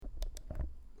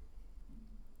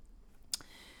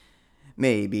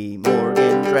Maybe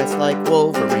Morgan dressed like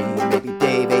Wolverine. Maybe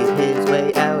Dave ate his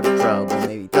way out of trouble.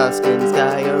 Maybe Dustin's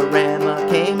diorama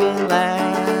came in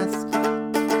last.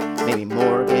 Maybe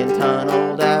Morgan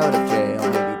tunneled out of jail.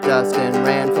 Maybe Dustin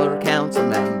ran for council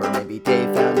member. Maybe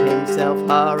Dave found himself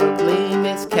horribly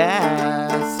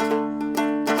miscast.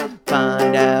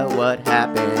 Find out what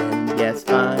happened. Yes,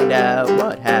 find out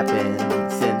what happened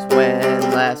since when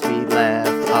last we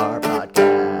left our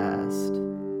podcast.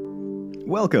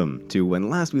 Welcome to When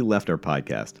Last We Left Our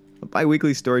Podcast, a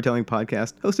bi-weekly storytelling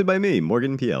podcast hosted by me,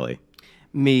 Morgan Pielli.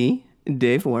 Me,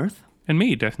 Dave Worth. And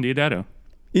me, Dustin Diodato.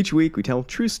 Each week, we tell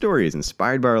true stories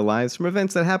inspired by our lives from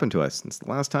events that happened to us since the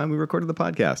last time we recorded the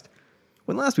podcast.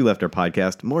 When last we left our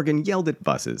podcast, Morgan yelled at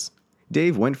buses.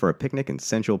 Dave went for a picnic in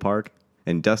Central Park,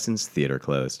 and Dustin's theater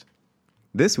closed.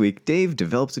 This week, Dave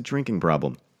develops a drinking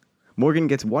problem. Morgan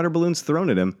gets water balloons thrown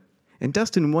at him, and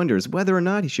Dustin wonders whether or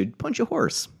not he should punch a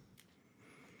horse.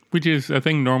 Which is a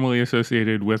thing normally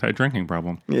associated with a drinking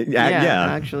problem. Yeah.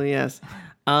 Actually, yes.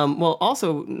 Well,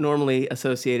 also normally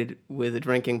associated with a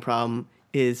drinking problem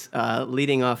is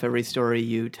leading off every story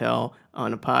you tell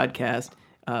on a podcast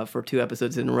for 2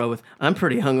 episodes in a row with, I'm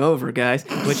pretty hungover, guys,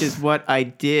 which is what I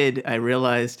did, I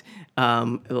realized,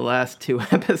 the last 2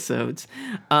 episodes.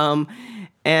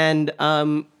 And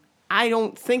I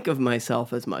don't think of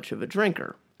myself as much of a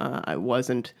drinker. I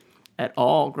wasn't at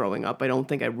all growing up. I don't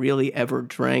think I really ever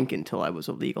drank until I was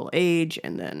of legal age,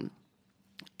 and then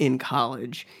in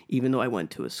college, even though I went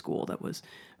to a school that was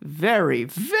very,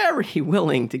 very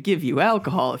willing to give you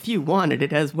alcohol if you wanted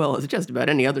it, as well as just about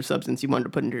any other substance you wanted to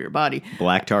put into your body.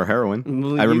 Black tar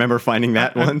heroin. I remember finding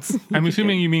that once. I'm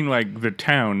assuming you mean like the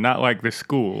town, not like the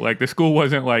school. Like the school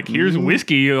wasn't like, here's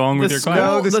whiskey along with your class.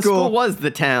 No, The the school school was the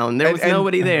town. There was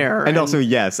nobody there. And also,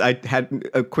 yes, I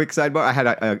had a quick sidebar. I had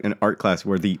an art class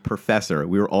where the professor,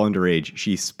 we were all underage,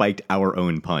 she spiked our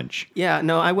own punch. Yeah,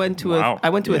 no, I went to Wow.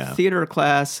 a theater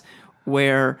class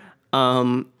where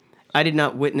I did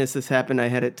not witness this happen. I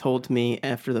had it told to me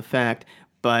after the fact,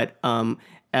 but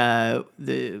I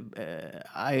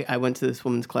went to this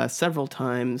woman's class several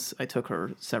times. I took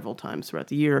her several times throughout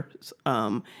the year.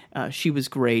 She was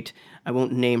great. I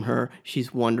won't name her.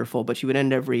 She's wonderful, but she would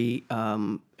end every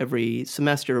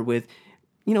semester with,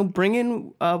 bring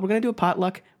in. We're gonna do a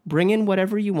potluck. Bring in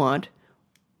whatever you want.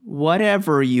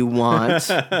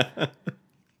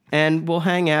 And we'll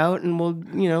hang out and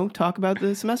we'll, talk about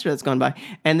the semester that's gone by.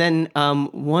 And then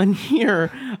one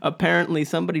year, apparently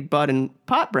somebody brought in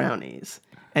pot brownies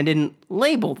and didn't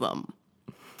label them.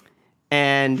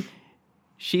 And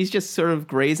she's just sort of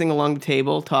grazing along the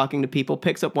table, talking to people,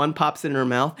 picks up one, pops it in her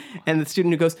mouth, and the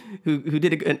student who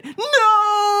did it,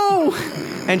 no!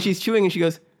 And she's chewing and she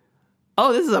goes,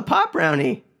 oh, this is a pot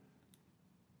brownie.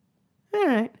 All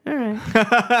right.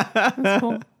 That's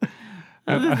cool.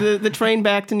 The train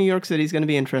back to New York City is going to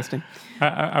be interesting.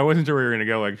 I wasn't sure where you were going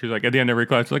to go. Like, she's like, at the end of every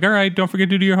class, like, all right, don't forget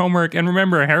to do your homework. And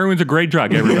remember, heroin's a great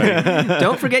drug, everybody.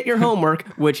 Don't forget your homework,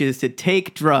 which is to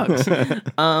take drugs.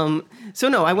 So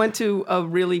no, I went to a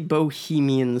really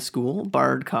bohemian school,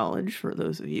 Bard College, for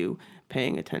those of you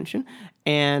paying attention.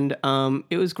 And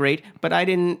it was great, but I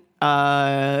didn't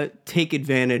take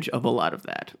advantage of a lot of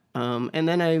that. And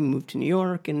then I moved to New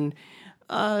York, and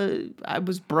I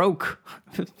was broke.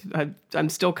 I'm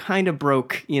still kind of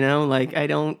broke, like I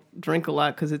don't drink a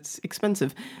lot because it's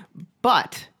expensive.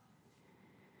 But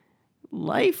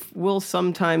life will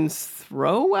sometimes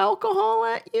throw alcohol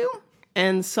at you,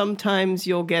 and sometimes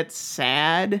you'll get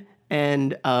sad.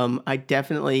 And I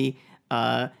definitely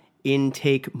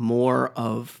intake more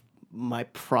of my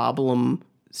problem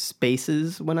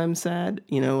spaces when I'm sad,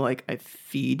 like I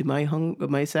feed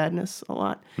my sadness a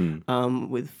lot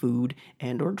with food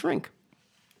and or drink.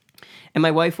 And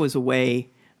my wife was away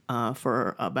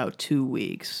for about 2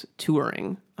 weeks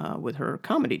touring with her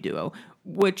comedy duo,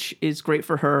 which is great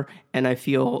for her, and I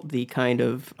feel the kind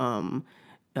of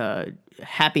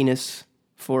happiness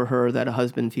for her that a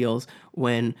husband feels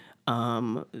when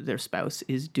their spouse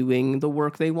is doing the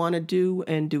work they want to do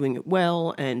and doing it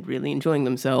well and really enjoying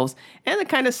themselves, and the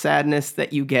kind of sadness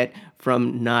that you get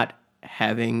from not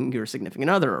having your significant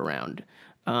other around.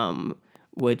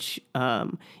 Which,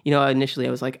 initially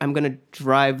I was like, I'm going to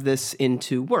drive this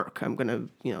into work. I'm going to,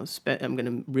 I'm going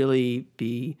to really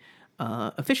be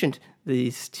efficient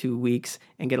these 2 weeks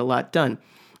and get a lot done.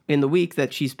 In the week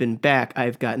that she's been back,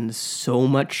 I've gotten so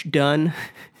much done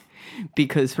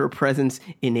because her presence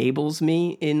enables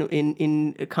me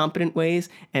in competent ways.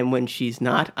 And when she's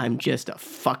not, I'm just a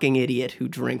fucking idiot who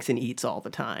drinks and eats all the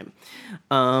time.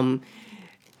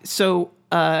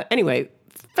 Anyway,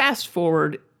 fast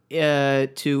forward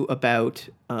to about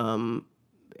 8-9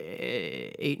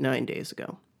 days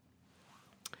ago.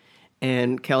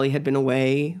 And Kelly had been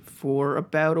away for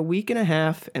about a week and a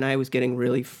half, and I was getting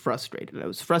really frustrated. I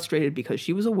was frustrated because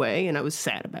she was away, and I was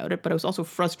sad about it, but I was also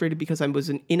frustrated because I was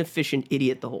an inefficient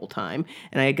idiot the whole time,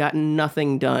 and I had gotten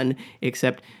nothing done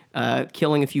except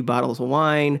killing a few bottles of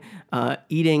wine,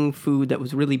 eating food that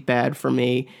was really bad for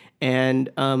me, and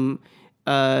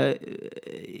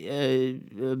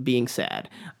being sad.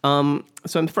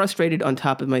 So I'm frustrated on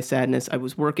top of my sadness. I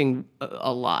was working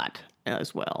a lot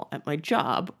as well at my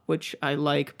job, which I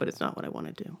like, but it's not what I want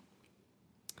to do.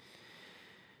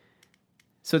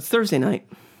 So it's Thursday night,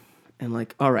 and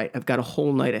like, all right, I've got a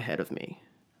whole night ahead of me.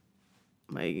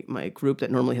 My group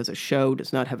that normally has a show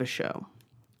does not have a show.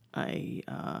 I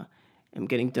am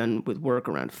getting done with work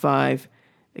around 5.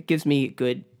 It gives me a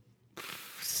good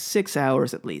 6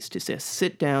 hours at least to just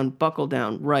sit down, buckle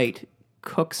down, write,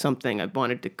 cook something I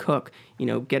wanted to cook,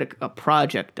 get a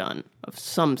project done of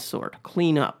some sort,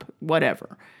 clean up,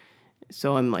 whatever.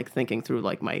 So I'm like thinking through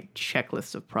like my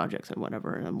checklists of projects and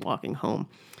whatever, and I'm walking home.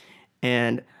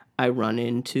 And I run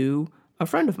into a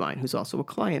friend of mine who's also a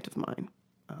client of mine.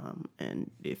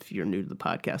 And if you're new to the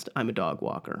podcast, I'm a dog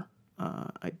walker.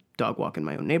 I dog walk in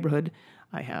my own neighborhood.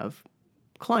 I have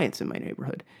clients in my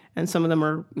neighborhood. And some of them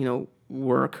are,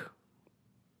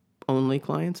 work-only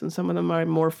clients, and some of them I'm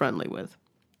more friendly with.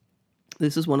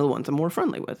 This is one of the ones I'm more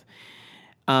friendly with.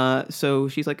 So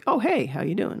she's like, oh, hey, how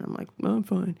you doing? I'm like, oh, I'm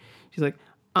fine. She's like,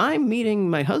 I'm meeting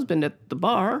my husband at the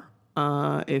bar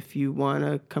if you want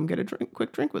to come get a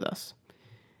quick drink with us.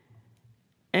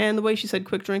 And the way she said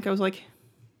quick drink, I was like,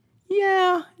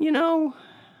 yeah,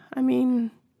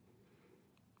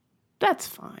 that's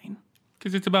fine.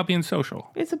 Because it's about being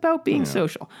social. It's about being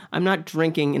social. I'm not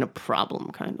drinking in a problem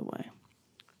kind of way.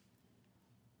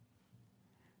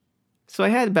 So I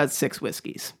had about 6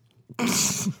 whiskeys.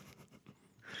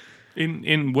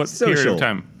 In what Social. period of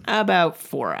time? About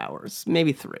 4 hours,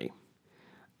 maybe 3.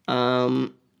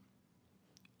 And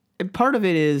part of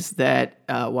it is that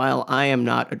while I am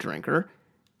not a drinker,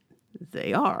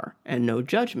 they are, and no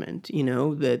judgment,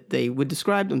 that they would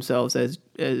describe themselves as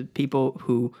people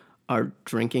who are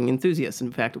drinking enthusiasts.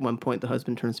 In fact, at one point, the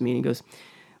husband turns to me and he goes,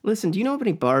 listen, do you know of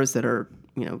any bars that are,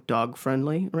 dog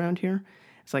friendly around here?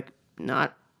 It's like,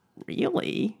 not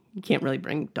really. You can't really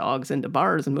bring dogs into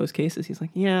bars in most cases. He's like,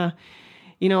 yeah,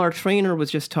 our trainer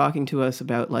was just talking to us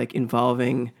about like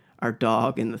involving our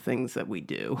dog in the things that we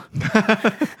do.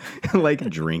 Like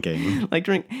drinking. Like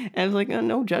drink. And I was like,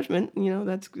 no judgment.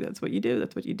 That's what you do.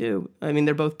 That's what you do. I mean,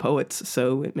 they're both poets,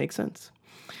 so it makes sense.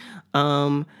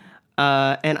 And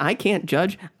I can't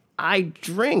judge. I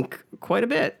drink quite a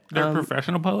bit. They're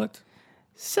professional poets?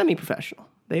 Semi-professional.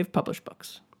 They have published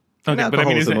books. Okay, but I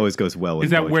mean, always goes well with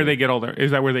is that poetry. where they get is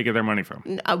that where they get their money from?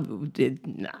 Not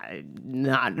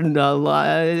a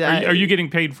lot. Are you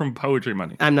getting paid from poetry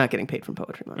money? I'm not getting paid from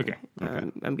poetry money. Okay.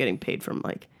 I'm getting paid from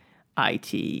like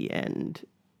IT and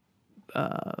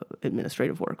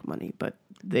administrative work money, but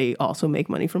they also make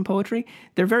money from poetry.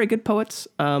 They're very good poets.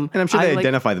 And I'm sure they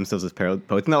identify themselves as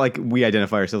poets. Not like we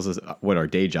identify ourselves as what our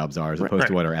day jobs are, as opposed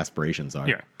to what our aspirations are.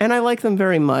 Yeah. And I like them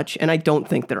very much, and I don't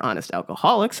think they're honest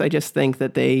alcoholics. I just think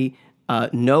that they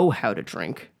know how to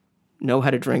drink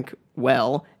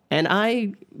well.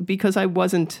 And because I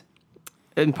wasn't,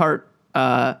 in part,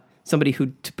 somebody who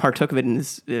partook of it in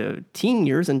his teen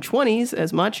years and 20s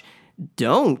as much,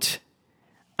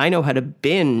 I know how to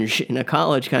binge in a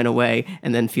college kind of way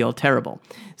and then feel terrible.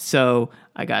 So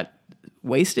I got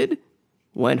wasted,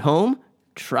 went home,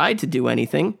 tried to do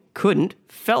anything, couldn't,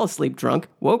 fell asleep drunk,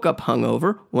 woke up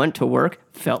hungover, went to work,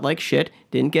 felt like shit,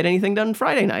 didn't get anything done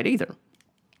Friday night either.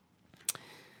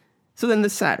 So then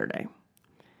this Saturday,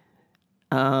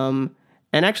 and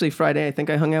actually Friday, I think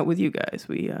I hung out with you guys.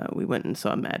 We went and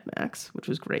saw Mad Max, which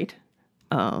was great.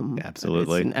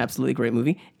 Absolutely. It's an absolutely great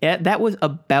movie. That was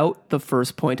about the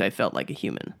first point I felt like a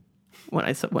human when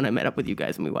I met up with you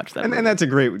guys and we watched that movie. And that's a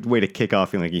great way to kick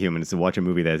off feeling like a human, is to watch a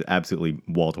movie that is absolutely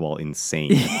wall-to-wall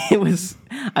insane.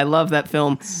 I love that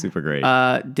film. Super great.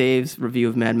 Dave's review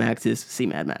of Mad Max is see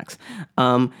Mad Max.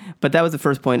 But that was the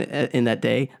first point in that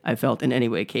day I felt in any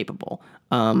way capable.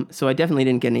 So I definitely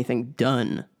didn't get anything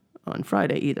done on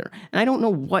Friday either. And I don't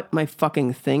know what my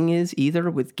fucking thing is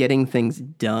either with getting things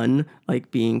done,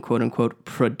 like being quote unquote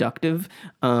productive,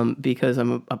 because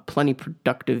I'm a plenty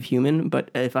productive human, but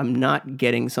if I'm not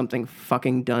getting something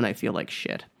fucking done, I feel like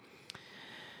shit.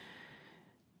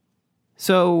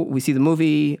 So we see the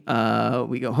movie,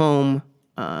 we go home,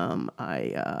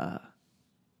 I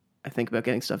think about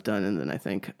getting stuff done, and then I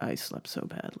think I slept so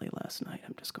badly last night,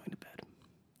 I'm just going to bed.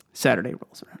 Saturday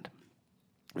rolls around.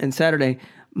 And Saturday,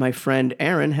 my friend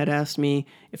Aaron had asked me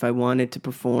if I wanted to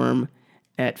perform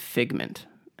at Figment.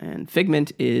 And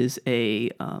Figment is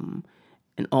an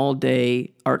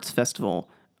all-day arts festival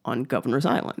on Governor's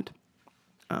Island.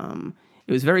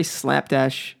 It was very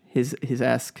slapdash his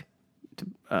esque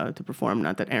to perform.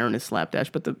 Not that Aaron is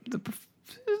slapdash, but the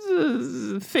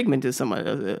Figment is somewhat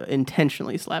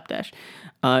intentionally slapdash.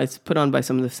 It's put on by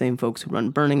some of the same folks who run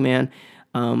Burning Man,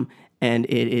 and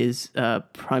it is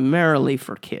primarily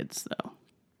for kids, though.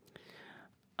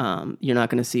 You're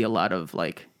not going to see a lot of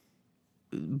like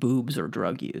boobs or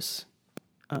drug use.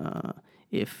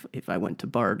 If I went to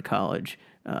Bard College,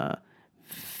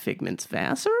 Figment's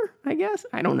Vassar, I guess.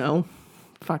 I don't know.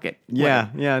 Fuck it. Yeah,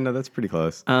 no, that's pretty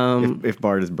close. If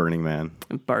Bard is Burning Man.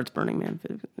 Bard's Burning Man,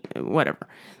 whatever.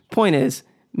 Point is,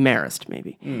 Marist,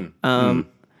 maybe. The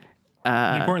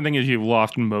important thing is you've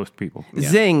lost most people.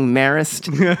 Zing, Marist.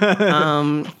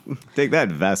 Take that,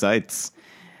 Vassites.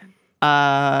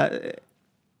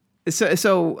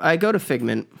 So I go to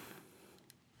Figment,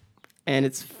 and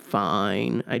it's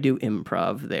fine. I do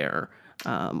improv there,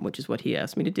 which is what he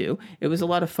asked me to do. It was a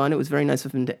lot of fun. It was very nice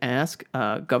of him to ask.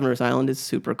 Governor's Island is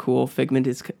super cool. Figment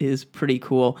is pretty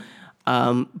cool,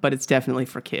 but it's definitely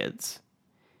for kids,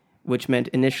 which meant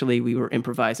initially we were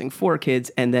improvising for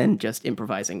kids and then just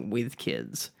improvising with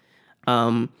kids.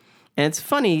 And it's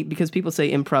funny because people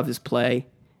say improv is play,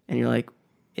 and you're like,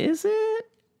 is it?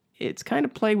 It's kind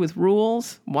of play with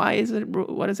rules. Why is it?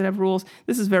 Why does it have rules?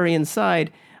 This is very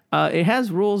inside. It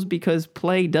has rules because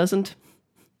play doesn't.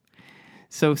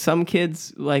 So some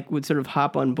kids like would sort of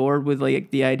hop on board with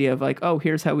like the idea of like, oh,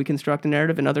 here's how we construct a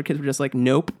narrative, and other kids were just like,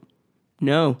 nope,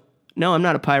 no, I'm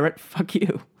not a pirate. Fuck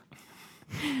you.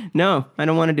 No, I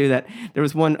don't want to do that. There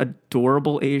was one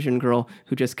adorable Asian girl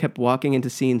who just kept walking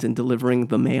into scenes and delivering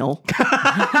the mail.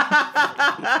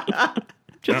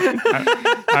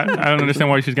 I don't understand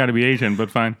why she's got to be Asian,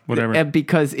 but fine, whatever.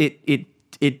 Because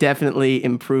it definitely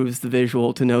improves the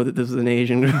visual to know that this is an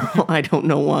Asian girl. I don't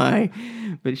know why,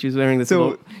 but she was wearing this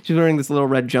little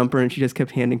red jumper, and she just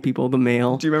kept handing people the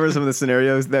mail. Do you remember some of the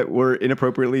scenarios that were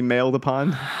inappropriately mailed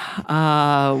upon?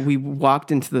 We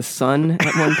walked into the sun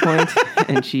at one point,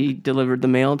 and she delivered the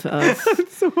mail to us.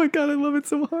 Oh my god, I love it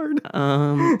so hard.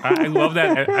 I love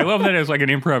that. I love that as like an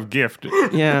improv gift.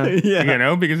 Yeah. You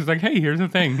know, because it's like, hey, here's the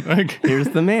thing. Like, here's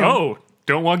the mail. Oh,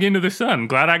 don't walk into the sun.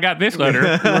 Glad I got this letter.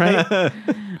 Right.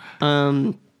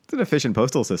 It's an efficient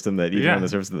postal system that even on the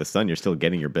surface of the sun, you're still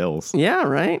getting your bills. Yeah,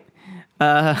 right.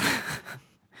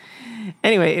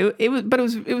 Anyway, it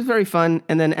was very fun.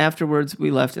 And then afterwards we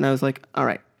left, and I was like, all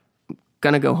right, I'm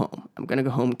gonna go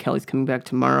home. Kelly's coming back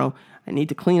tomorrow. I need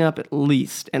to clean up at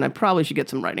least, and I probably should get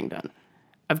some writing done.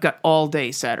 I've got all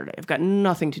day Saturday. I've got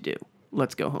nothing to do.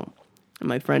 Let's go home. And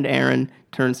my friend Aaron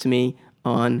turns to me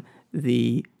on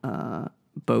the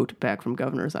boat back from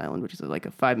Governor's Island, which is like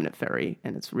a 5-minute ferry,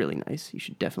 and it's really nice. You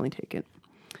should definitely take it.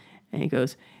 And he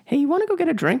goes, hey, you want to go get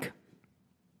a drink?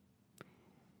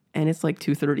 And it's like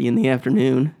 2:30 in the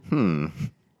afternoon.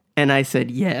 And I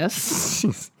said,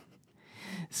 yes.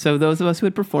 So those of us who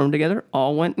had performed together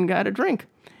all went and got a drink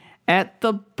at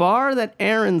the bar that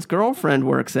Aaron's girlfriend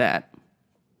works at.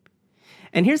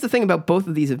 And here's the thing about both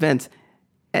of these events.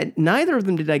 At neither of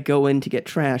them did I go in to get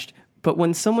trashed, but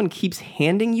when someone keeps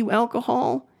handing you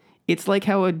alcohol, it's like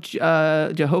how a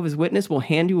Jehovah's Witness will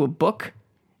hand you a book,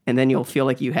 and then you'll feel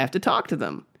like you have to talk to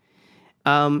them.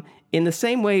 In the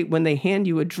same way, when they hand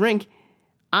you a drink,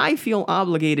 I feel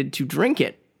obligated to drink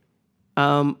it.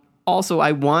 Also,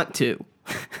 I want to,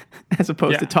 as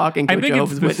opposed to talking to a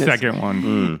Jehovah's Witness. I think it's the second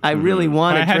one. I really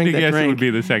want to drink that drink. I had to guess it would be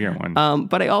the second one.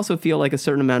 But I also feel like a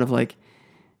certain amount of like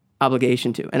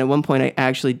obligation to. And at one point, I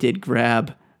actually did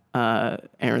grab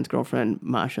Aaron's girlfriend,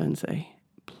 Masha, and say,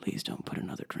 please don't put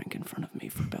another drink in front of me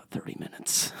for about 30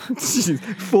 minutes.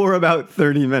 For about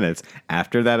 30 minutes.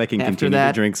 After that, I can continue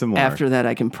to drink some more. After that,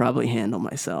 I can probably handle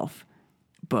myself.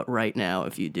 But right now,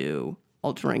 if you do,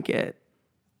 I'll drink it.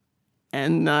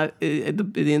 And the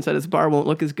inside of this bar won't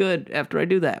look as good after I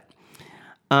do that.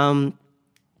 So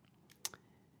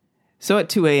at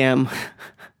 2 a.m.,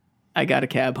 I got a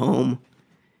cab home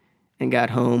and got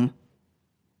home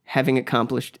having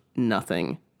accomplished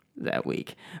nothing that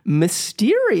week.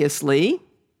 Mysteriously,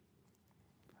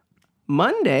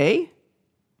 Monday,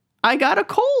 I got a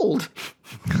cold.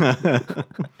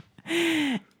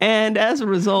 And as a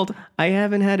result, I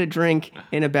haven't had a drink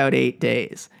in about 8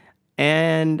 days.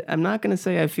 And I'm not going to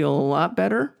say I feel a lot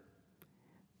better,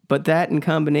 but that in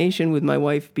combination with my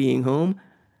wife being home,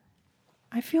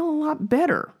 I feel a lot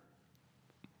better.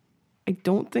 I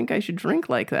don't think I should drink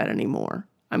like that anymore.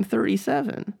 I'm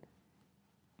 37.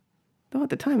 Though at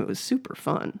the time it was super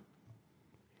fun.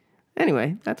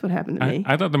 Anyway, that's what happened to me.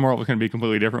 I thought the moral was going to be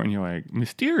completely different when you're like,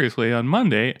 mysteriously on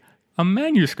Monday, a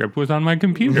manuscript was on my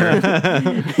computer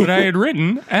that I had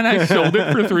written, and I sold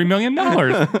it for $3 million.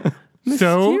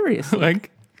 So, Mysteriously.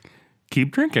 like,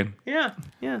 keep drinking. Yeah,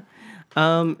 yeah.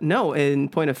 No, in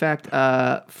point of fact,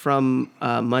 from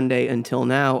Monday until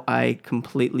now, I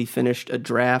completely finished a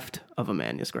draft of a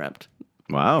manuscript.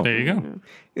 Wow. There you go.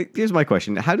 Here's my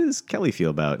question. How does Kelly feel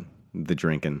about the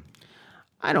drinking?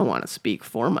 I don't want to speak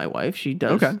for my wife. She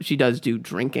does. Okay. She does do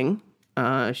drinking.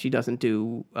 She doesn't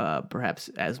do perhaps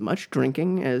as much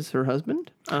drinking as her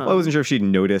husband. Well, I wasn't sure if she'd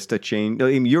noticed a change. I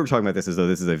mean, you were talking about this as though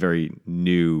this is a very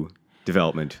new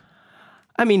development.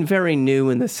 I mean, very new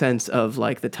in the sense of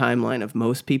like the timeline of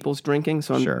most people's drinking.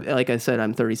 So, Sure. like I said,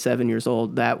 I'm 37 years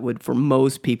old. That would, for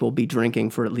most people, be drinking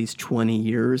for at least 20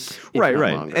 years. if Right, not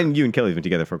right. longer. And you and Kelly've been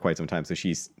together for quite some time, so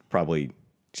she's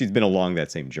been along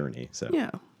that same journey. So Yeah,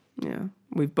 yeah.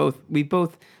 We've both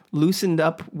loosened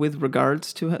up with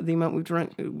regards to the amount we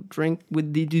drink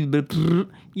with the.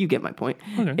 You get my point.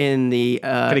 Okay. In the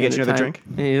can I get you another drink?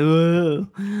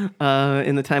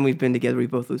 In the time we've been together, we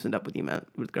both loosened up with the amount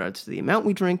with regards to the amount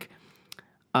we drink.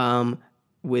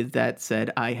 With that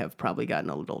said, I have probably gotten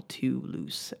a little too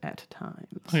loose at times.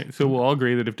 Okay, so we'll all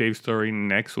agree that if Dave's story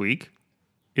next week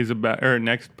is about, or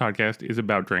next podcast is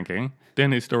about drinking,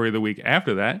 then his story of the week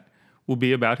after that will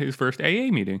be about his first AA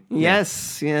meeting.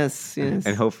 Yes.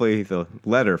 And hopefully the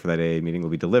letter for that AA meeting will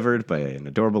be delivered by an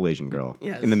adorable Asian girl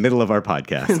Yes. in the middle of our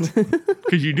podcast.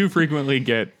 Because you do frequently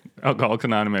get Alcoholics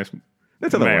Anonymous.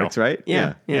 That's how that mail. works, right?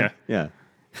 Yeah. Yeah.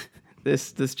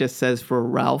 This just says for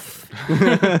Ralph.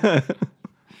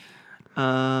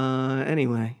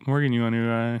 Anyway. Morgan, you want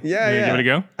to Yeah. give it a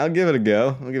go? I'll give it a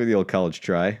go. I'll give it the old college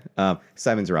try.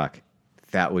 Simon's Rock.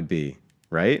 That would be,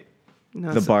 right?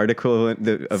 No, The Bard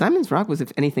equivalent. Simon's Rock was,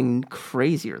 if anything,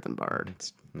 crazier than Bard.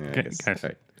 Yeah, I Okay, guess. guys,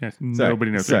 Right. yes, Sorry.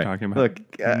 nobody knows Sorry. what you're talking about.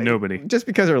 Look, Nobody. Just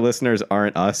because our listeners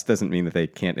aren't us doesn't mean that they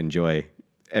can't enjoy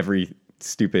every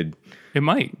stupid. It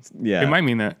might. Yeah. It might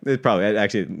mean that. It probably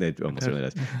actually it almost really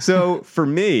does. So for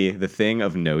me, the thing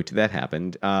of note that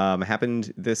happened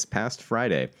this past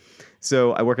Friday.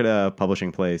 So I work at a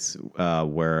publishing place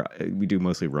where we do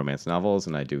mostly romance novels,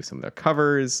 and I do some of their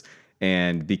covers.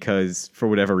 And because for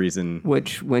whatever reason,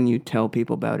 Which, when you tell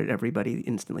people about it, everybody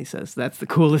instantly says, that's the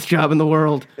coolest job in the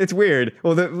world. it's weird.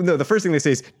 Well, the first thing they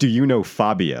say is, "Do you know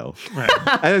Fabio?" Right.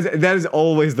 that is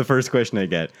always the first question I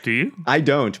get. Do you? I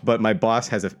don't, but my boss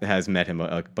has met him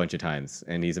a bunch of times,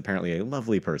 and he's apparently a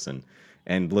lovely person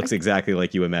and looks exactly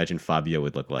like you imagine Fabio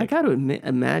would look I like. got to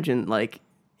imagine, like,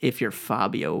 if you're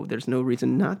Fabio, there's no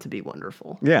reason not to be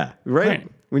wonderful. Yeah, right. Right.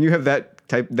 When you have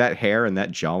that hair and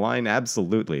that jawline,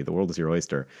 absolutely, the world is your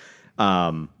oyster.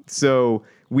 So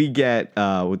we get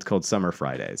what's called Summer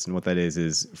Fridays, and what that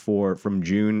is from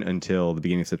June until the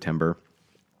beginning of September,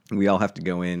 we all have to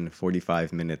go in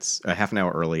 45 minutes, half an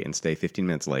hour early, and stay 15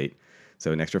 minutes late.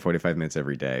 So an extra 45 minutes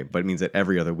every day. But it means that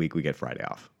every other week we get Friday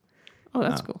off. Oh,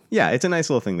 that's cool. Yeah, it's a nice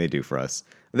little thing they do for us.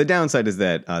 The downside is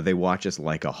that they watch us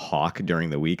like a hawk during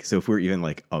the week. So if we're even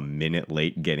like a minute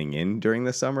late getting in during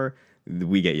the summer,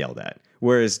 we get yelled at.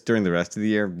 Whereas during the rest of the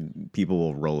year, people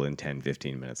will roll in 10,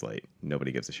 15 minutes late.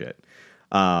 Nobody gives a shit.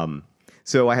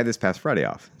 So I had this past Friday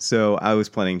off. So I was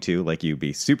planning to, like you,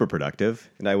 be super productive.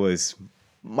 And I was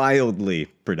mildly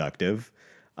productive.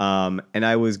 And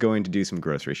I was going to do some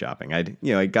grocery shopping.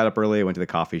 I got up early, I went to the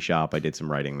coffee shop, I did some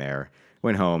writing there,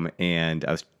 went home, and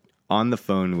I was on the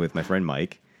phone with my friend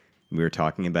Mike. We were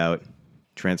talking about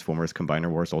Transformers Combiner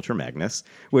Wars Ultra Magnus,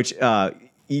 which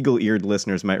eagle-eared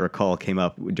listeners might recall came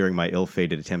up during my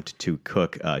ill-fated attempt to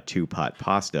cook two-pot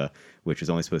pasta, which was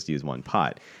only supposed to use one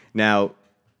pot. Now,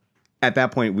 at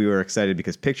that point, we were excited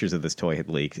because pictures of this toy had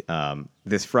leaked.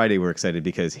 This Friday, we're excited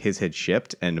because his had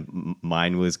shipped, and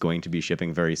mine was going to be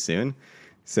shipping very soon.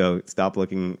 So stop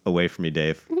looking away from me,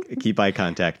 Dave. Keep eye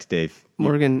contact, Dave.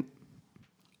 Morgan,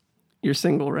 you're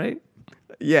single, right?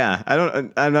 Yeah,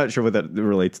 I'm not sure what that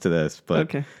relates to this, but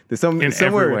Okay. there's In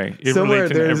every way. It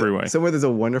relates in every way. Somewhere there's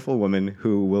a wonderful woman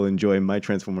who will enjoy my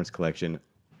Transformers collection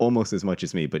almost as much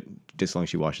as me, but just as long as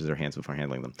she washes her hands before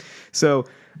handling them. So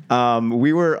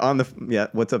we were on the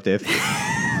what's up, Dave?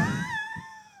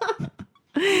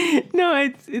 No,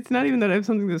 it's not even that I have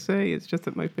something to say. It's just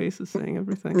that my face is saying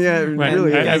everything. Yeah, it Right.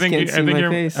 really You is. guys can't see my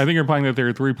face. I think you're implying that there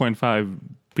are 3.5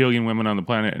 billion women on the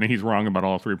planet, and he's wrong about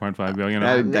all 3.5 billion.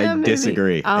 I Yeah, maybe.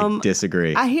 disagree. I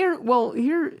disagree. Here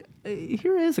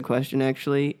is a question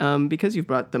actually, because you've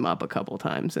brought them up a couple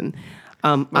times, and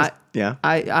yeah.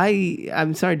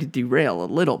 I'm sorry to derail a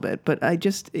little bit, but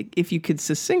if you could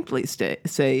succinctly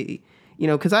say,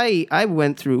 because I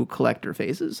went through collector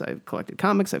phases. I've collected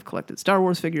comics, I've collected Star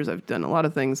Wars figures, I've done a lot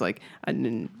of things. Like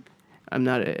I'm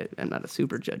not a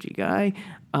super judgy guy,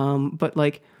 but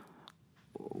like,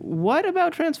 what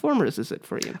about Transformers is it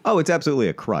for you? Oh, it's absolutely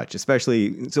a crutch,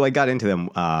 especially. So I got into them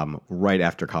right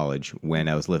after college when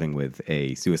I was living with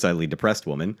a suicidally depressed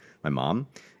woman, my mom.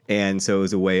 And so it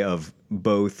was a way of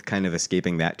both kind of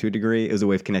escaping that to a degree. It was a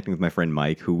way of connecting with my friend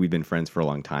Mike, who we'd been friends for a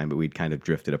long time, but we'd kind of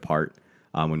drifted apart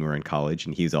when we were in college.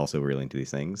 And he's also really into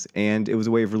these things. And it was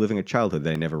a way of reliving a childhood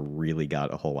that I never really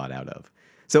got a whole lot out of.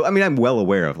 So, I mean, I'm well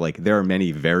aware of, like, there are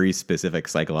many very specific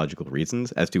psychological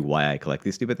reasons as to why I collect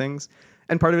these stupid things.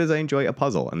 And part of it is I enjoy a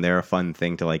puzzle, and they're a fun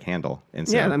thing to, like, handle. And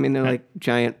so, Yeah, I mean, they're like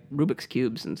giant Rubik's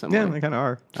Cubes in some yeah, way. they kind of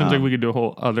are. Sounds like we could do a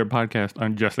whole other podcast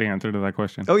on just the answer to that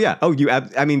question. Oh, yeah. Oh,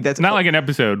 I mean, that's... Not like an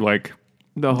episode, like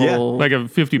The whole... a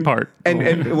 50-part.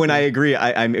 And when I agree,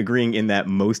 I'm agreeing in that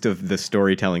most of the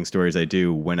storytelling stories I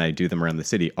do when I do them around the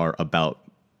city are about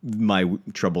my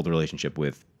troubled relationship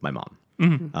with my mom.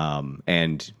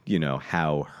 And, you know,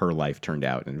 how her life turned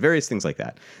out and various things like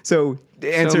that. So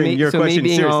answering your question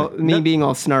seriously. Me being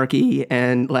all snarky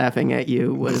and laughing at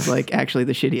you was like actually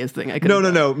the shittiest thing I could have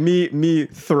done. No. Me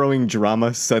throwing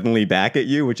drama suddenly back at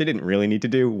you, which I didn't really need to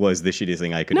do, was the shittiest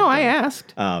thing I could have No, done. I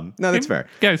asked. No, that's fair.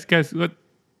 Guys,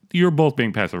 you're both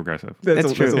being passive aggressive.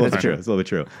 That's true. a little bit That's true. It's a little bit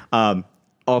true.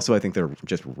 Also, I think they're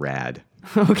just rad.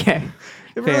 Okay.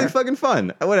 They're Fair. really fucking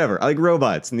fun. Whatever. I like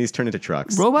robots, and these turn into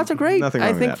trucks. Robots are great. Nothing wrong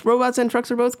I with think that. robots and trucks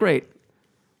are both great.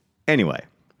 Anyway,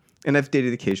 and I've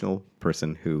dated the occasional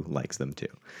person who likes them too.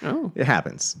 Oh. It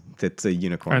happens. It's a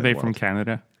unicorn. Are in the they world. from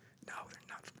Canada? No, they're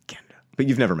not from Canada. But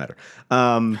you've never met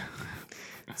her.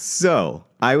 So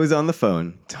I was on the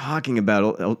phone talking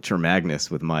about Ultra Magnus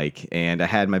with Mike, and I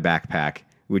had my backpack,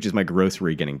 which is my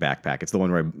grocery getting backpack. It's the one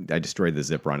where I destroyed the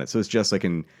zipper on it. So it's just so I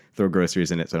can throw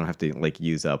groceries in it so I don't have to like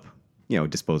use up, you know,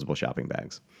 disposable shopping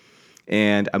bags.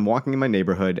 And I'm walking in my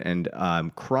neighborhood and I'm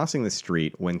crossing the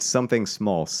street when something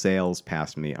small sails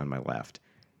past me on my left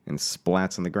and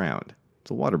splats on the ground.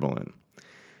 It's a water balloon.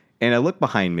 And I look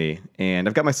behind me, and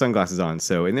I've got my sunglasses on,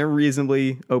 and they're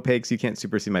reasonably opaque, so you can't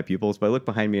super see my pupils. But I look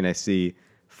behind me, and I see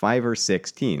 5 or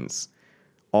 6 teens,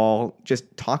 all just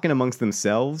talking amongst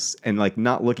themselves, and like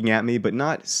not looking at me, but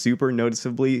not super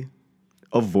noticeably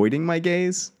avoiding my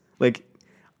gaze. Like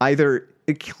either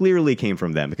it clearly came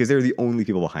from them because they're the only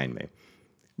people behind me,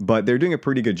 but they're doing a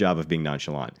pretty good job of being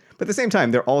nonchalant. But at the same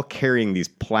time, they're all carrying these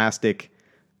plastic,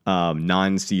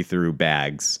 non-see-through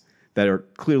bags that are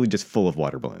clearly just full of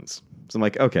water balloons. So I'm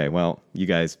like, okay, well, you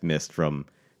guys missed from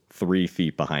 3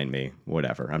 feet behind me.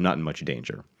 Whatever. I'm not in much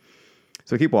danger.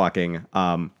 So I keep walking,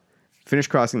 finish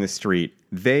crossing the street.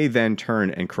 They then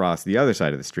turn and cross the other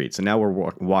side of the street. So now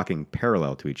we're walking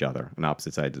parallel to each other on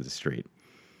opposite sides of the street.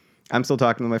 I'm still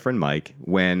talking to my friend Mike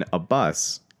when a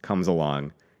bus comes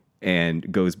along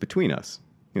and goes between us.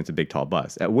 It's a big, tall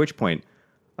bus. At which point,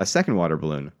 a second water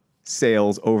balloon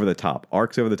sails over the top,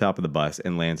 arcs over the top of the bus,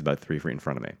 and lands about 3 feet in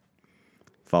front of me.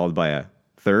 Followed by a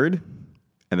third,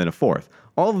 and then a fourth.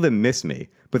 All of them miss me,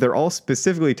 but they're all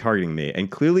specifically targeting me, and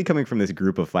clearly coming from this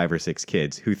group of 5 or 6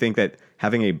 kids who think that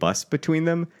having a bus between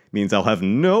them means I'll have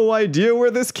no idea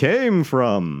where this came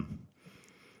from.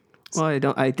 Well,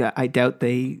 I doubt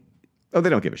they... Oh, they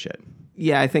don't give a shit.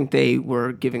 Yeah, I think they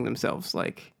were giving themselves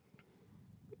like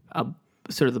a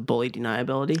sort of the bully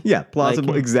deniability. Yeah, plausible.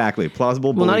 Like, exactly,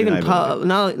 plausible. Well, not even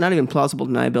deniability. not even plausible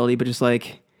deniability, but just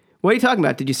like, what are you talking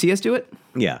about? Did you see us do it?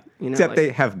 Yeah, You know, except like- they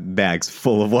have bags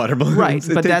full of water balloons. Right,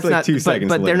 It but takes that's like not. 2 seconds.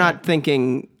 But to they're look at not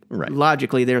thinking Right.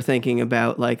 logically. They're thinking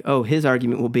about like, oh, his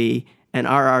argument will be, and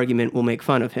our argument will make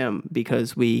fun of him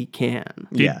because we can.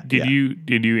 Did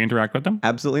you interact with them?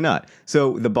 Absolutely not.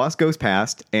 So the bus goes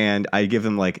past, and I give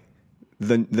them like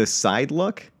the side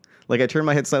look. Like I turn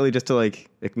my head slightly just to like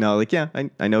acknowledge, like, yeah,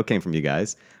 I know it came from you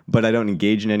guys, but I don't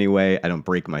engage in any way. I don't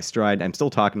break my stride. I'm still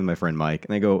talking to my friend Mike,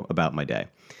 and I go about my day.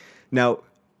 Now,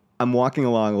 I'm walking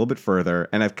along a little bit further,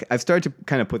 and I've started to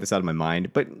kind of put this out of my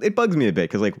mind, but it bugs me a bit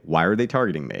because like, why are they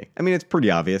targeting me? I mean, it's pretty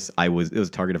obvious. It was a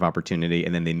target of opportunity,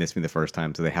 and then they missed me the first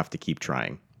time, so they have to keep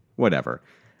trying. Whatever.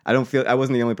 I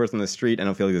wasn't the only person on the street. I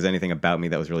don't feel like there's anything about me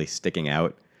that was really sticking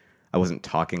out. I wasn't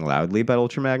talking loudly about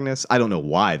Ultra Magnus. I don't know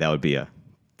why that would be a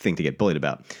thing to get bullied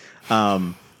about.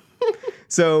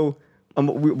 So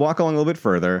we walk along a little bit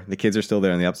further. The kids are still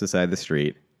there on the opposite side of the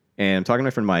street. And I'm talking to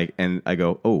my friend Mike, and I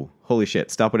go, oh, holy shit,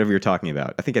 stop whatever you're talking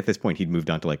about. I think at this point he'd moved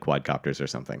on to like quadcopters or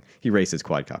something. He races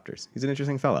quadcopters. He's an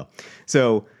interesting fellow.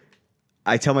 So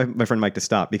I tell my friend Mike to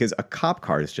stop because a cop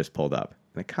car has just pulled up.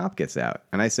 And a cop gets out.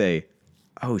 And I say,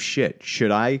 oh shit,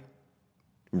 should I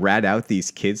rat out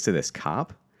these kids to this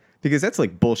cop? Because that's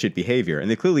like bullshit behavior. And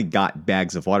they clearly got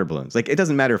bags of water balloons. Like, it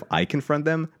doesn't matter if I confront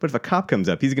them, but if a cop comes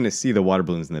up, he's going to see the water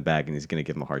balloons in the bag and he's going to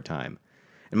give them a hard time.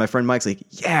 And my friend Mike's like,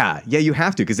 yeah, you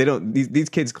have to. Because these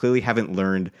kids clearly haven't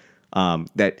learned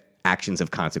that actions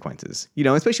have consequences. You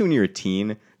know, especially when you're a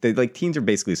teen. Teens are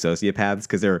basically sociopaths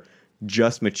because they're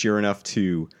just mature enough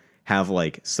to have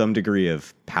like some degree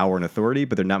of power and authority,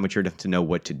 but they're not mature enough to know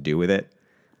what to do with it.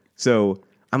 So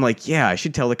I'm like, yeah, I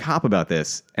should tell the cop about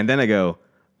this. And then I go,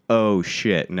 oh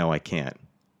shit, no, I can't.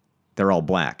 They're all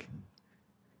black.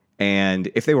 And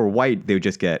if they were white, they would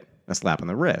just get a slap on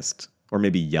the wrist or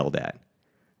maybe yelled at.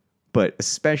 But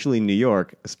especially in New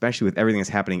York, especially with everything that's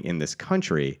happening in this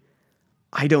country,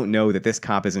 I don't know that this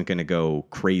cop isn't going to go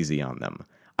crazy on them.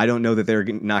 I don't know that they're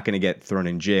not going to get thrown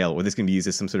in jail or this can be used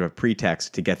as some sort of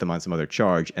pretext to get them on some other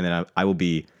charge. And then I will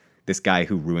be this guy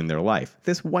who ruined their life,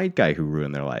 this white guy who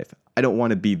ruined their life. I don't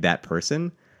want to be that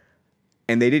person.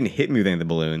 And they didn't hit me with any of the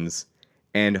balloons.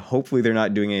 And hopefully they're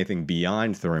not doing anything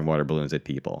beyond throwing water balloons at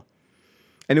people.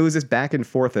 And it was this back and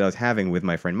forth that I was having with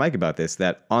my friend Mike about this,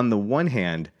 that on the one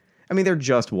hand, I mean, they're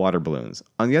just water balloons.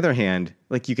 On the other hand,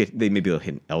 like they maybe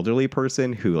hit an elderly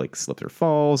person who like slips or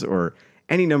falls or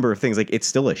any number of things. Like it's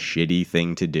still a shitty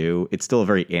thing to do. It's still a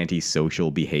very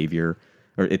antisocial behavior,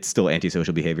 or it's still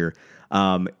antisocial behavior.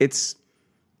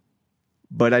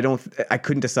 But I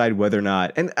couldn't decide whether or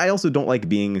not, and I also don't like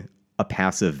being a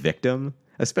passive victim,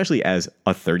 especially as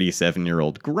a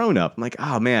 37-year-old grown up. I'm like,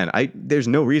 oh man, there's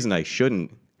no reason I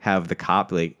shouldn't have the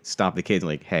cop like stop the kids and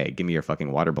like, hey, give me your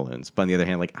fucking water balloons. But on the other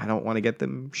hand, like I don't want to get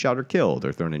them shot or killed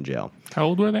or thrown in jail. How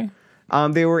old were they?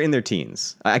 They were in their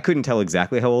teens. I couldn't tell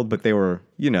exactly how old, but they were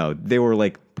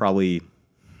like probably,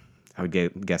 I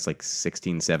would guess like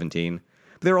 16, 17.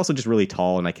 But they were also just really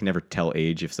tall, and I can never tell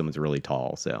age if someone's really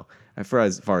tall. So as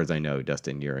far as I know,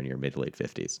 Dustin, you're in your mid to late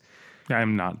 50s.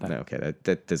 I'm not that. Okay,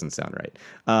 that doesn't sound right.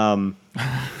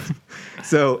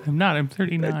 So I'm not. I'm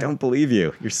 39. I don't believe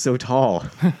you. You're so tall.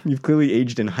 You've clearly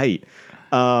aged in height.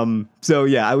 So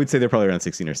yeah, I would say they're probably around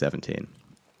 16 or 17.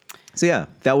 So yeah,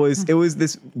 it was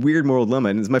this weird moral dilemma.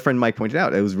 And as my friend Mike pointed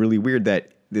out, it was really weird that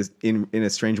this, in a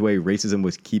strange way, racism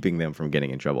was keeping them from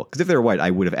getting in trouble. Because if they were white,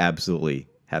 I would have absolutely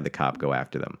had the cop go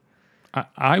after them.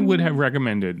 I would have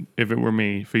recommended, if it were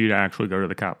me, for you to actually go to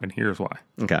the cop. And here's why.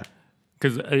 Okay.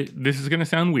 Because this is going to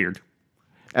sound weird.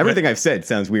 Everything I've said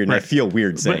sounds weird, and I feel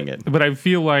weird saying it. But I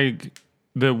feel like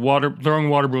throwing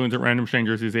water balloons at random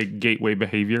strangers is a gateway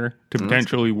behavior to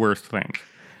potentially worse things.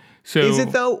 So is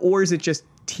it though, or is it just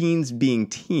teens being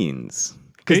teens?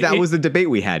 Because that was the debate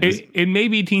we had. It may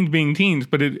be teens being teens,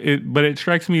 but it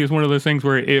strikes me as one of those things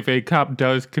where if a cop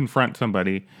does confront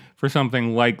somebody for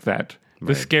something like that,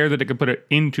 the scare that it could put it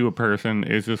into a person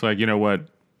is just like, you know what?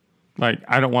 Like,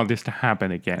 I don't want this to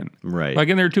happen again. Right. Like,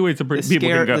 and there are two ways that people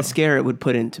can go. The scare it would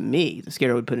put into me, the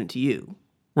scare it would put into you.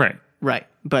 Right. Right.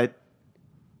 But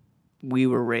we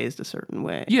were raised a certain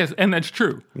way. Yes, and that's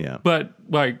true. Yeah. But,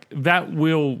 like, that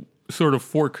will sort of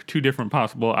fork two different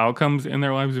possible outcomes in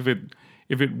their lives. If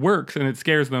it works and it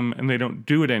scares them and they don't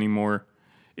do it anymore,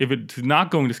 if it's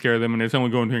not going to scare them and it's only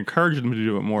going to encourage them to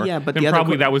do it more, then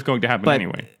probably that was going to happen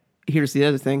anyway. Here's the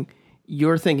other thing.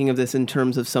 You're thinking of this in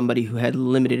terms of somebody who had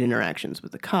limited interactions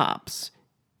with the cops,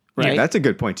 right? Yeah, that's a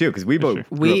good point too, because we both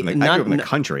grew up in the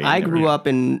country. I grew up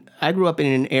in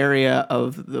an area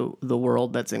of the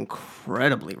world that's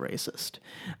incredibly racist.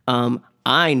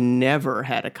 I never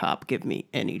had a cop give me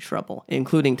any trouble,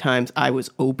 including times I was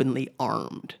openly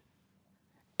armed.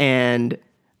 And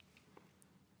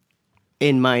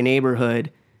in my neighborhood,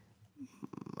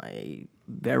 my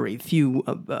very few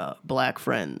black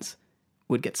friends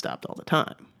would get stopped all the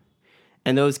time.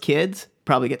 And those kids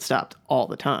probably get stopped all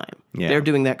the time. Yeah. They're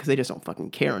doing that because they just don't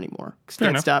fucking care anymore.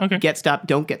 Get stopped,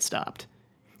 don't get stopped.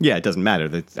 Yeah, it doesn't matter.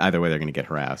 Either way, they're going to get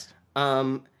harassed.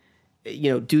 Do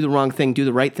the wrong thing, do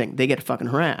the right thing. They get fucking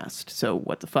harassed. So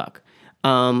what the fuck?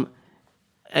 I'm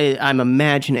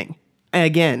imagining.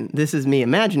 Again, this is me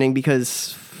imagining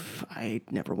because I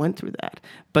never went through that.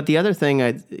 But the other thing,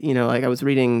 I was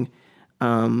reading...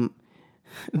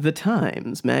 The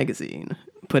Times magazine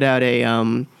put out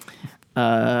a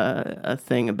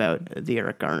thing about the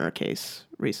Eric Garner case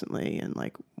recently, and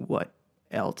like what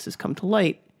else has come to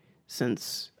light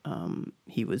since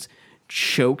he was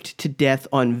choked to death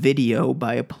on video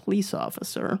by a police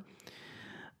officer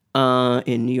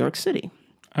in New York City.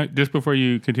 Just before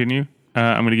you continue,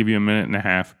 I'm going to give you a minute and a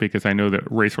half because I know that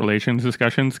race relations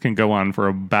discussions can go on for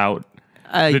about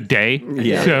the day.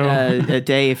 Yeah. So, a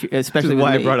day, especially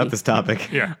why I brought up this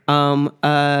topic. Yeah.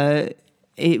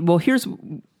 Well, here's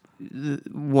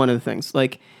one of the things.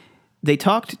 Like, they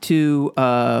talked to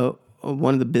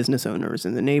one of the business owners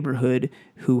in the neighborhood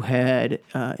who had,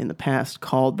 in the past,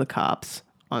 called the cops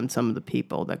on some of the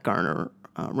people that Garner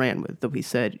ran with. Though he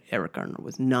said Eric Garner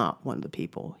was not one of the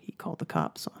people he called the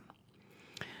cops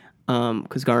on.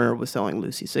 Because Garner was selling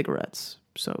Lucy cigarettes,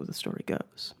 so the story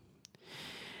goes.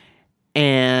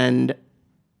 And,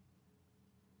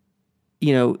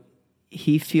 you know,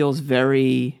 he feels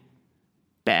very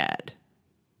bad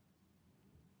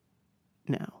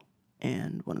now.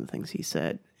 And one of the things he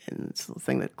said, and it's the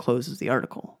thing that closes the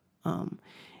article,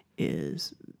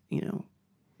 is, you know,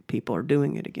 people are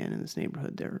doing it again in this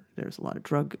neighborhood. There's a lot of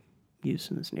drug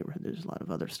use in this neighborhood. There's a lot of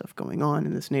other stuff going on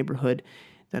in this neighborhood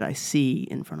that I see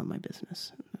in front of my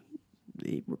business.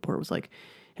 The reporter was like,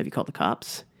 have you called the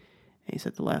cops? And he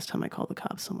said, the last time I called the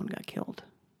cops, someone got killed.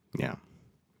 Yeah.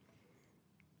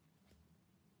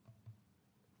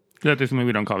 That doesn't mean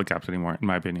we don't call the cops anymore, in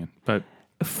my opinion. But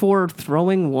For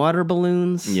throwing water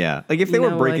balloons? Yeah. Like if they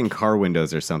were breaking car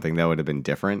windows or something, that would have been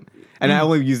different. And I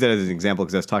only use that as an example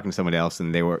because I was talking to somebody else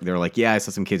and they were like, yeah, I saw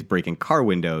some kids breaking car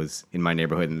windows in my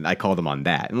neighborhood and I called them on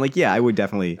that. And like, yeah, I would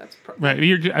definitely.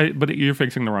 right, but you're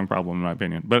fixing the wrong problem, in my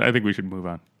opinion. But I think we should move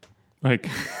on. Like,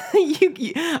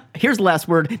 here's the last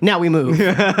word. Now we move.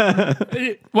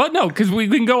 well, no, because we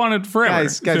can go on it forever.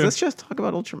 Guys, let's just talk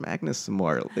about Ultra Magnus some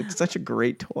more. It's such a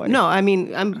great toy. No, I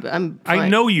mean, I'm fine. I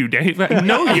know you, Dave. I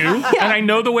know you, and I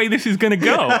know the way this is going to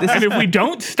go. And if we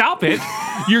don't stop it,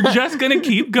 you're just going to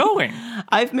keep going.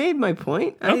 I've made my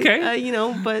point. Okay. You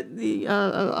know, but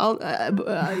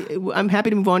I'm happy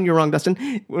to move on. You're wrong, Dustin.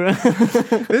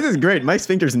 This is great. My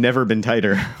sphincter's never been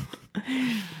tighter.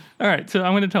 All right, so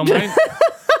I'm going to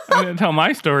tell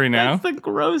my story now. That's the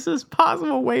grossest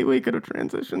possible way we could have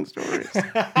transitioned stories.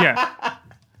 Yeah.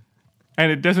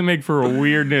 And it doesn't make for a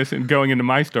weirdness in going into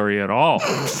my story at all.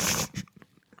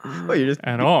 Well, you're just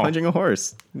At all. punching a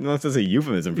horse. Unless that's a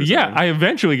euphemism for Yeah, something. I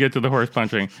eventually get to the horse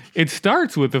punching. It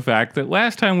starts with the fact that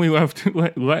last we left our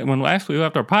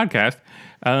podcast,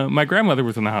 my grandmother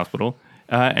was in the hospital,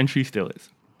 and she still is.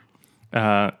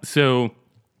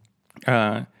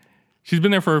 She's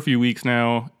been there for a few weeks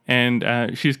now,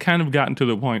 and she's kind of gotten to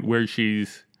the point where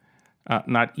she's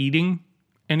not eating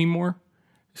anymore.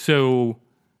 So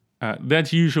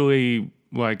that's usually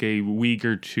like a week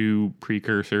or two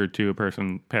precursor to a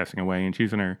person passing away, and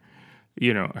she's in her,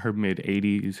 her mid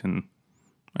 80s, and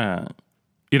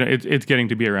it's getting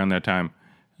to be around that time.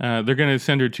 They're going to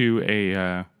send her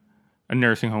to a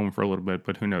nursing home for a little bit,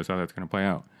 but who knows how that's going to play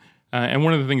out. And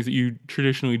one of the things that you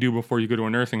traditionally do before you go to a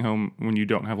nursing home when you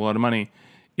don't have a lot of money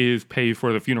is pay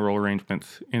for the funeral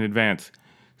arrangements in advance,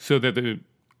 so that the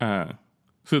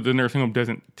nursing home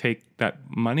doesn't take that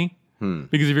money.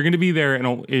 Because if you're going to be there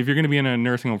and if you're going to be in a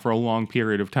nursing home for a long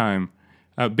period of time,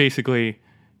 basically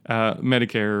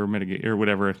Medicare or Medicaid or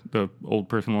whatever the old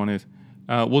person one is,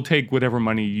 will take whatever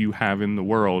money you have in the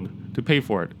world to pay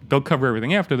for it. They'll cover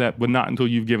everything after that, but not until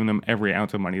you've given them every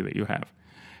ounce of money that you have.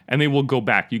 And they will go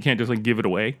back. You can't just give it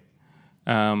away.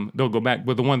 They'll go back.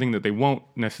 But the one thing that they won't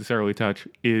necessarily touch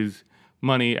is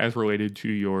money as related to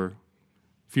your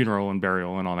funeral and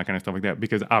burial and all that kind of stuff like that,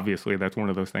 because obviously that's one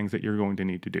of those things that you're going to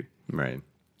need to do. Right.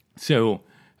 So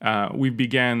my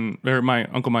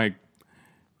Uncle Mike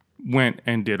went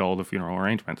and did all the funeral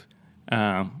arrangements.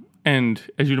 And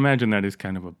as you'd imagine, that is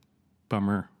kind of a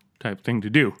bummer type thing to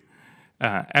do.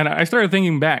 And I started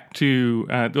thinking back to,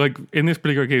 in this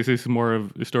particular case, this is more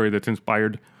of a story that's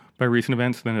inspired by recent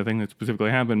events than a thing that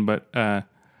specifically happened. But I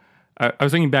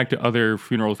was thinking back to other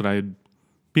funerals that I had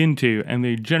been to, and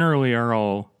they generally are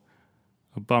all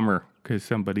a bummer because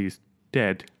somebody's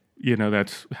dead.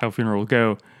 That's how funerals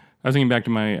go. I was thinking back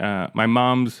to my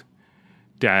mom's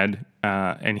dad,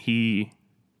 and he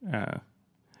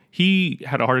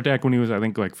had a heart attack when he was, I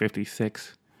think,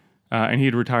 56. And he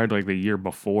had retired the year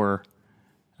before.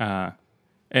 And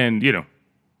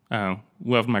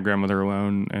left my grandmother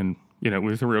alone, and it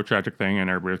was a real tragic thing, and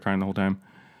everybody was crying the whole time.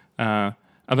 I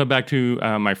thought back to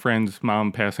my friend's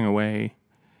mom passing away,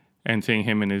 and seeing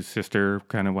him and his sister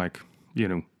kind of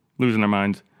losing their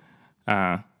minds,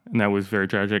 and that was very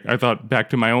tragic. I thought back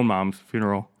to my own mom's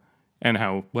funeral, and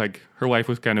how her life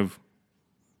was kind of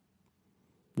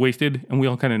wasted, and we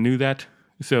all kind of knew that,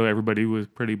 so everybody was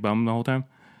pretty bummed the whole time.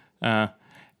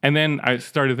 And then I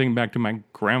started thinking back to my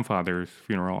grandfather's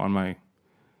funeral on my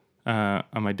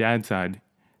dad's side,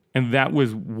 and that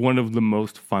was one of the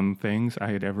most fun things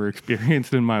I had ever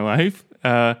experienced in my life.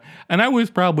 And I was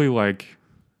probably 22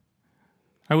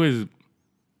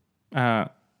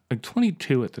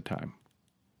 at the time,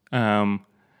 and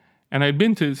I'd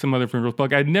been to some other funerals,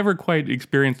 but I'd never quite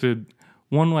experienced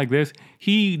one like this.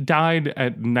 He died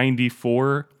at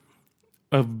 94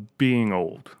 of being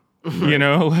old.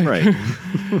 Right.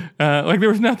 There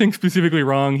was nothing specifically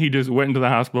wrong. He just went into the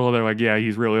hospital. They're yeah,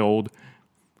 he's really old.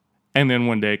 And then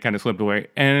one day it kind of slipped away.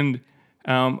 And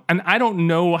I don't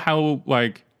know how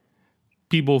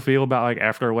people feel about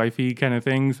afterlife-y kind of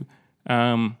things.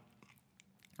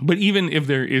 But even if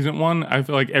there isn't one, I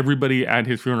feel like everybody at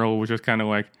his funeral was just kind of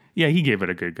like, yeah, he gave it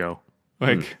a good go.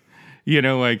 Like, you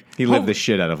know, like He lived the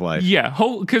shit out of life. yeah,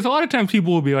 because a lot of times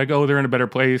people will be like, oh, they're in a better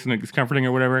place and it's comforting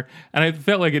or whatever. And I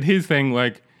felt like at his thing,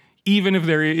 like, even if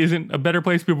there isn't a better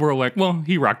place, people were like, well,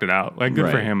 he rocked it out. Like,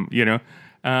 good for Right. him, you know?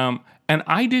 And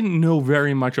I didn't know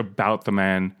very much about the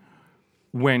man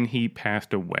when he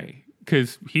passed away.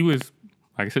 Because he was,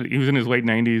 like I said, he was in his late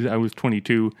 90s. I was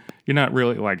 22. You're not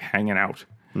really, like, hanging out.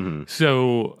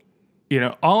 So, you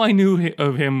know, all I knew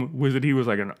of him was that he was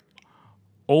like an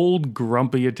old,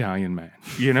 grumpy Italian man.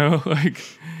 You know? Like,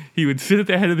 he would sit at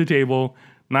the head of the table,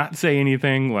 not say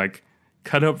anything, like,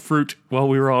 cut up fruit while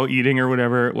we were all eating or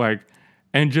whatever, like,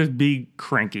 and just be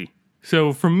cranky.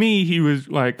 So for me, he was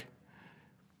like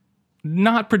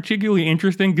not particularly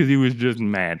interesting because he was just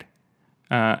mad.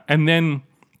 And then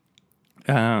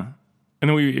I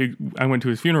went to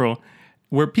his funeral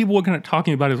where people were kind of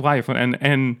talking about his life,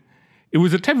 and it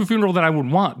was a type of funeral that I would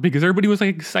want because everybody was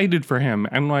like excited for him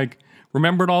and like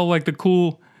remembered all like the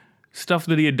cool stuff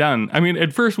that he had done. I mean,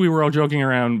 at first we were all joking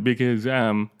around because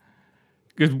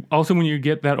also when you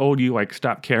get that old, you like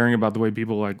stop caring about the way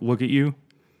people like look at you.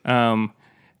 And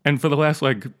for the last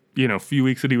like, you know, few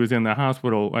weeks that he was in the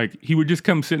hospital, like he would just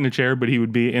come sit in a chair, but he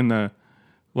would be in the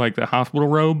hospital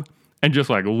robe and just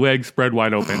like legs spread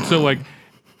wide open. So like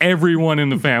everyone in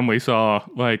the family saw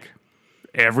like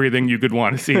everything you could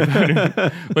want to see about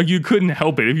him. Like you couldn't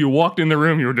help it. If you walked in the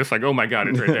room, you were just like, oh my God,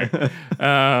 it's right there.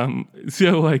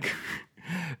 So like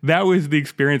that was the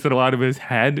experience that a lot of us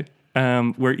had.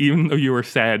 Where even though you were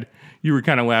sad, you were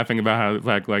kind of laughing about how the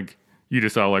fact like you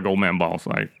just saw like old man balls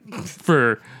like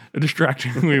for a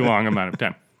distractingly long amount of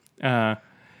time.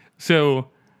 So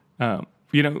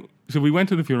we went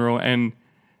to the funeral and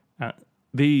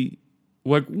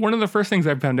one of the first things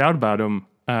I found out about him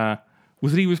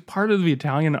was that he was part of the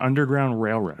Italian Underground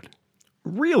Railroad.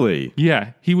 Really?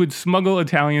 Yeah, he would smuggle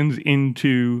Italians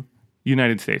into the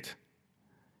United States.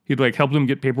 He'd like help them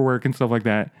get paperwork and stuff like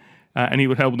that. And he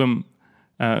would help them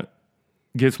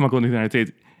get smuggled into the United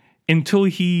States until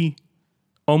he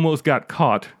almost got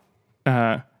caught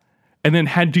and then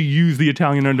had to use the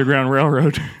Italian Underground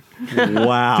Railroad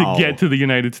Wow. to get to the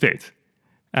United States.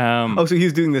 So he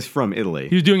was doing this from Italy.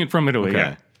 He was doing it from Italy,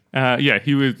 Okay. yeah.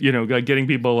 He was, like getting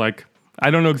people like, I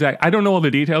don't know all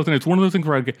the details, and it's one of those things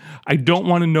where I don't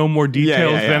want to know more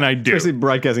details than I do. Especially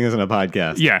broadcasting this on a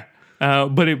podcast. Yeah.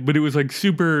 But it was like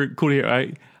super cool to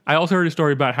hear. I also heard a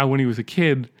story about how when he was a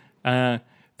kid,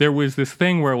 there was this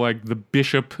thing where like the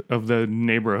bishop of the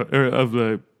neighborhood or of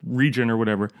the region or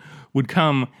whatever would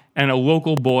come and a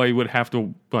local boy would have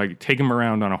to like take him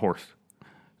around on a horse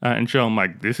and show him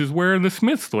like, this is where the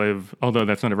Smiths live. Although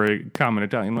that's not a very common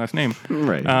Italian last name.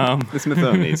 Right. The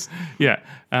Smithonis. Yeah.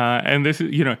 And this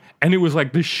is, and it was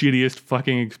like the shittiest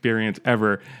fucking experience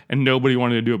ever. And nobody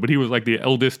wanted to do it. But he was like the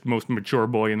eldest, most mature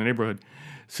boy in the neighborhood.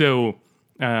 So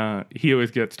he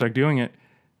always gets stuck doing it.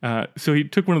 So he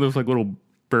took one of those like little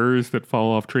burrs that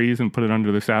fall off trees and put it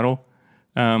under the saddle.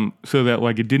 So that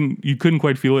like you couldn't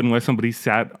quite feel it unless somebody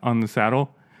sat on the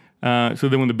saddle. So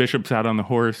then when the bishop sat on the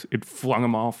horse, it flung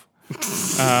him off.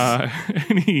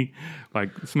 And he like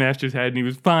smashed his head and he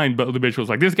was fine. But the bishop was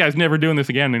like, this guy's never doing this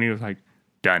again. And he was like,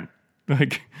 done.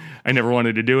 Like, I never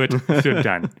wanted to do it. So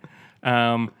done.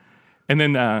 And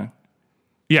then the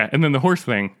horse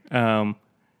thing,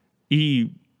 he's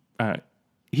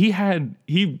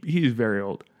very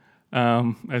old.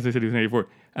 As I said, he was 84.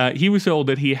 He was so old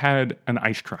that he had an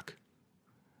ice truck.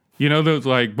 You know, those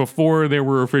like before there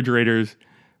were refrigerators,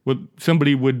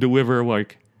 somebody would deliver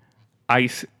like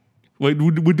ice, like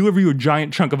would deliver you a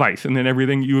giant chunk of ice, and then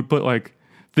everything you would put like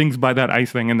things by that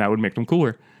ice thing, and that would make them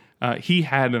cooler. He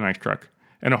had an ice truck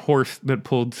and a horse that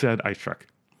pulled said ice truck.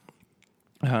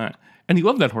 And he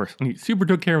loved that horse, and he super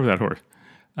took care of that horse.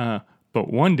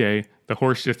 But one day, the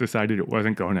horse just decided it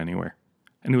wasn't going anywhere.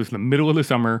 And it was the middle of the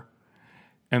summer,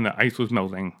 and the ice was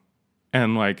melting.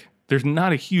 And, like, there's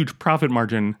not a huge profit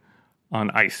margin on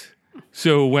ice.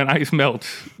 So when ice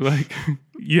melts, like,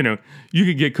 you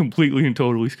could get completely and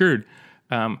totally screwed.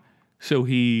 So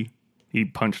he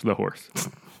punched the horse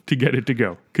to get it to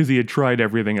go, because he had tried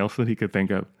everything else that he could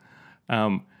think of.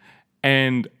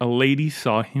 And a lady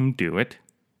saw him do it,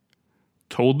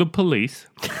 told the police,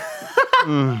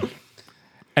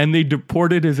 and they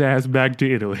deported his ass back to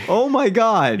Italy. Oh my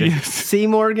God. Yes. See,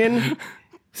 Morgan?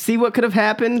 See what could have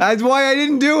happened? That's why I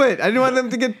didn't do it. I didn't want them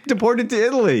to get deported to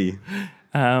Italy.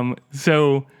 He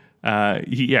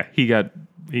got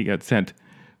sent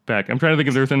back. I'm trying to think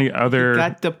if there's any other.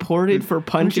 Got deported for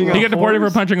punching a horse? He got deported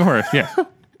for punching a horse, yeah.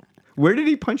 Where did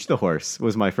he punch the horse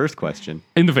was my first question.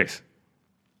 In the face.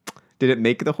 Did it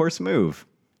make the horse move?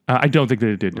 I don't think that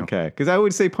it did. No. Okay, because I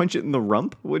would say punch it in the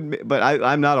rump, but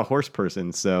I'm not a horse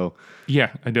person, so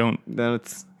Yeah, I don't. then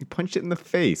you punched it in the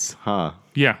face, huh?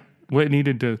 Yeah, well, it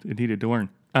needed to learn.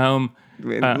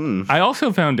 I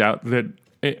also found out that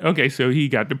okay, so he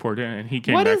got deported and he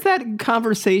came What back. is that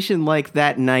conversation like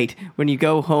that night when you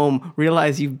go home,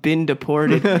 realize you've been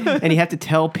deported, and you have to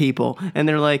tell people, and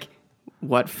they're like,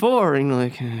 "What for?" And you're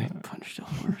like, "I punched a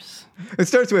horse." It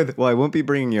starts with, "Well, I won't be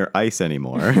bringing your ice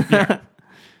anymore."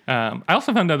 I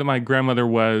also found out that my grandmother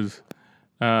was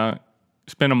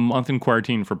spent a month in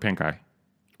quarantine for pink eye.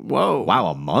 Whoa! Wow,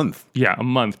 a month. Yeah, a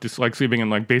month, just like sleeping in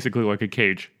like basically like a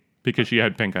cage because she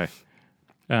had pink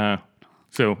eye.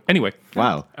 So anyway,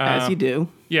 Wow. As you do.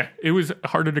 yeah, it was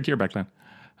harder to cure back then.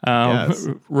 Yes.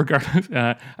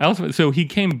 Regardless, so he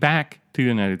came back to the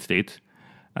United States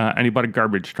and he bought a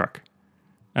garbage truck.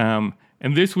 And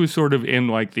this was sort of in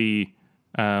like the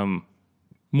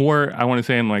more, I want to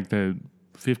say in like the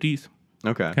 50s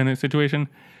Okay. kind of situation.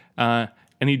 And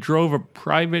he drove a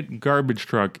private garbage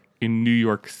truck in New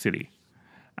York City.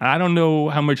 I don't know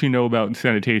how much you know about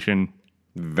sanitation.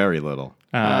 Very little.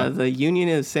 The Union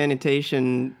of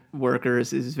Sanitation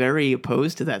Workers is very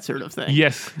opposed to that sort of thing.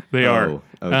 Yes, they are.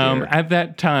 dear. At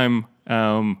that time,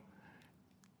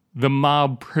 the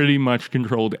mob pretty much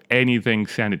controlled anything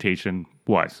sanitation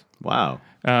was. Wow.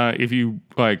 If you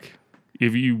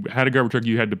had a garbage truck,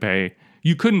 you had to pay.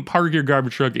 You couldn't park your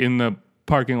garbage truck in the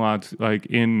parking lots like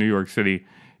in New York City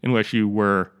unless you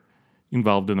were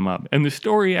involved in the mob. And the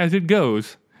story, as it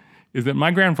goes, is that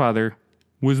my grandfather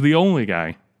was the only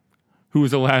guy who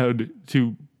was allowed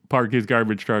to park his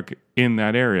garbage truck in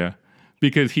that area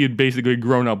because he had basically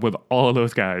grown up with all of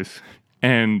those guys,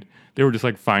 and they were just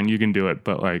like, "Fine, you can do it,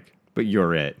 but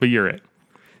You're it. you're it."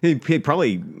 He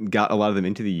probably got a lot of them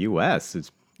into the U.S.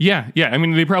 It's Yeah. I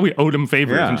mean, they probably owed him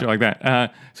favors Yeah. and shit like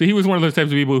that. So he was one of those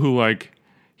types of people who like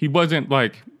he wasn't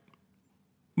like.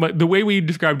 But the way we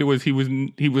described it was he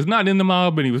was not in the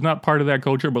mob and he was not part of that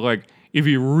culture. But like, if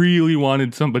he really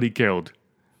wanted somebody killed,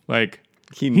 like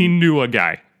he knew a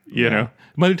guy. You know.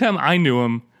 By the time I knew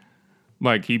him,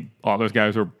 like all those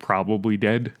guys were probably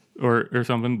dead or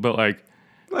something. But like.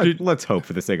 Let's hope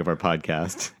for the sake of our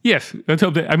podcast. Yes, let's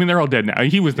hope that. I mean, they're all dead now.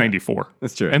 He was 94.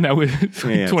 That's true. And that was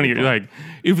Yeah, 20 years. Like,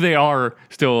 if they are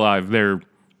still alive, they're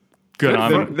good on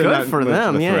them. They're Good not for the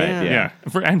them, threat, yeah.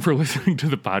 Yeah. For listening to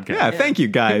the podcast. Yeah, thank you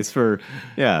guys for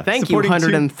Thank you, supporting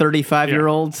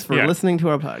 135-year-olds, for Yeah. listening to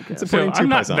our podcast. So supporting two I'm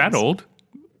not paisans. that old.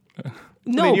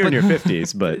 No, I mean, you're in but, your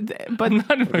 50s, but but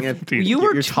Not in my 50s. you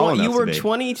were You're tall enough you to were be.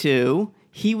 22.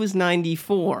 He was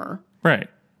 94. Right.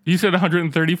 You said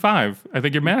 135. I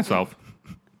think you're mad yourself.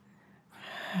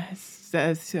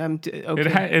 That's,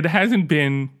 okay. It hasn't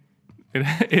been. It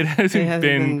hasn't, It hasn't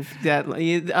been. that.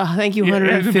 Thank you, Yeah,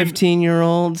 it hasn't been-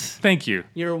 115-year-olds. Thank you.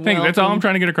 You're Thank you. That's all I'm welcome.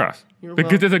 trying to get across. You're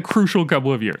Because it's a crucial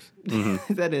couple of years.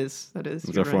 That is. it's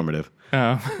you're right. informative.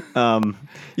 Uh,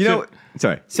 You know,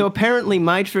 sorry. So apparently,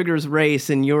 my trigger's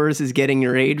race, and yours is getting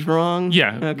your age wrong.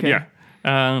 yeah. Okay.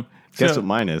 Yeah. Guess So- what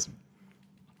mine is?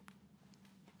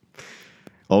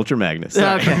 Ultra Magnus.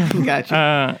 Sorry. Okay.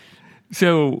 Gotcha.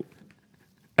 So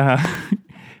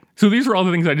these were all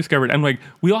the things I discovered, and like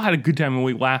we all had a good time and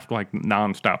we laughed like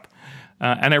nonstop.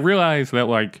 And I realized that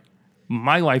like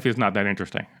my life is not that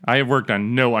interesting. I have worked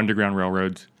on no underground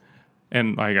railroads,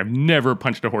 and like I've never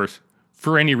punched a horse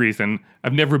for any reason.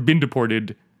 I've never been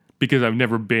deported because I've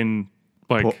never been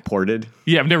like Ported.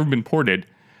 yeah, I've never been ported.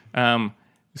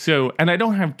 So and I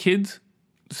don't have kids.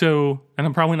 So and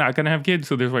I'm probably not gonna have kids.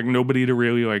 So there's like nobody to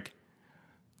really like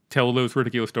tell those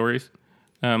ridiculous stories.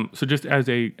 So just as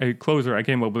a closer, I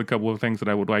came up with a couple of things that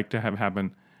I would like to have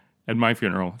happen at my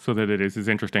funeral, so that it is as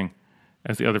interesting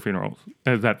as the other funerals,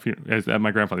 as at my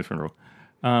grandfather's funeral.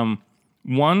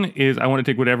 One is I want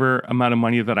to take whatever amount of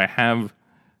money that I have,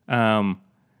 and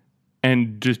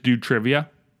just do trivia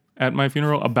at my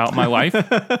funeral about my life,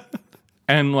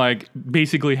 and like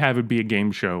basically have it be a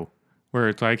game show where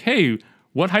it's like, hey,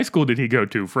 what high school did he go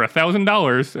to for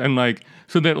 $1,000? And like,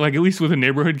 so that like at least with the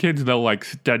neighborhood kids, they'll like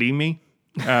study me.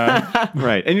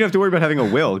 Right. And you don't have to worry about having a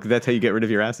will because that's how you get rid of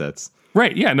your assets.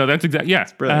 Right. Yeah. No, that's exactly. Yeah.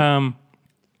 brilliant.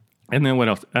 And then what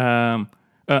else?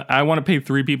 I want to pay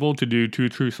 3 people to do 2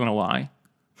 truths and a lie.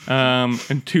 And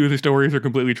 2 of the stories are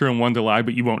completely true and one's a lie,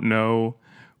 but you won't know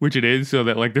which it is. So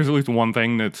that like there's at least one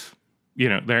thing that's,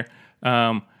 there.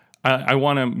 I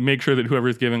want to make sure that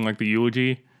whoever's giving like the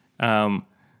eulogy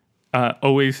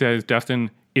always says Dustin,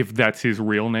 if that's his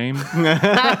real name.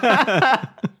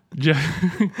 Just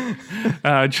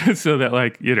so that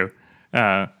like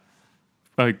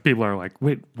people are like,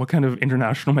 wait, what kind of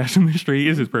international master mystery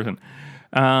is this person?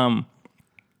 What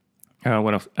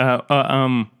else?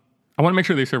 I I want to make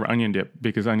sure they serve onion dip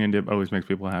because onion dip always makes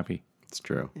people happy. It's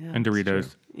true. Yeah, And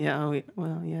Doritos. Yeah.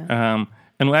 Well, yeah.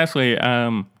 And lastly,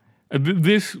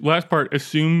 this last part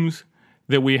assumes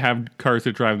that we have cars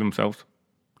that drive themselves.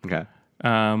 Okay.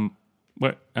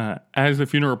 But as the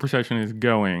funeral procession is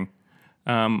going,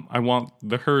 I want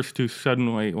the hearse to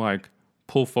suddenly like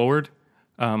pull forward,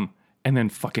 and then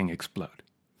fucking explode.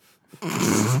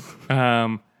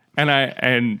 And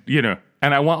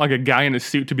I want like a guy in a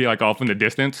suit to be like off in the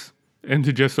distance and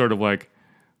to just sort of like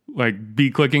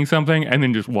be clicking something and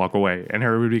then just walk away, and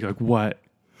everybody be like, "What?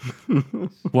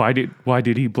 Why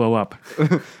did he blow up?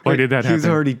 Why did that happen? He was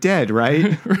already dead,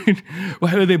 right?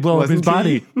 Why did they blow up his Wasn't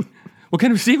he? body? What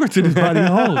kind of secrets did his body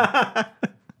hold?"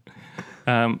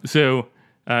 So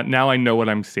now I know what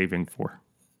I'm saving for.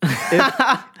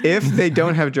 If they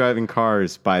don't have driving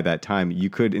cars by that time, you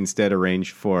could instead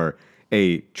arrange for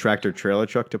a tractor trailer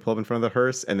truck to pull up in front of the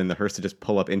hearse, and then the hearse to just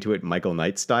pull up into it Michael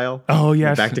Knight style. Oh,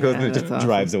 yes. Back to go, and it That's just awesome.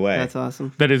 drives away. That's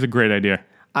awesome. That is a great idea.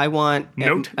 I want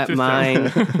Note at to mine.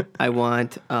 I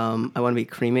want to be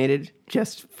cremated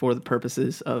just for the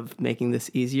purposes of making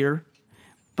this easier.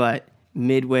 But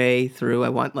midway through, I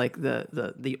want like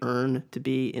the urn to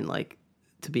be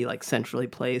centrally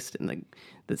placed, and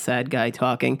the sad guy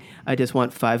talking. I just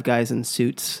want 5 guys in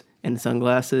suits and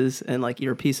sunglasses and like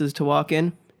earpieces to walk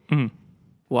in. Mm-hmm.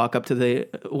 Walk up to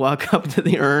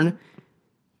the urn,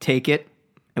 take it,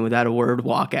 and without a word,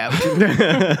 walk out.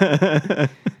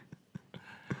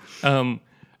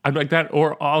 I'd like that.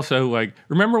 Or also, like,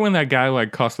 remember when that guy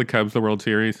like cost the Cubs the World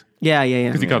Series Yeah.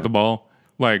 because he caught the ball?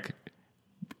 Like,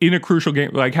 in a crucial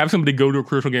game, like have somebody go to a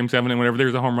crucial game 7, and whenever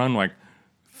there's a home run, like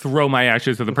throw my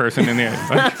ashes to the person in the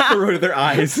like, Throw to their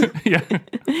eyes. yeah,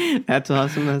 That's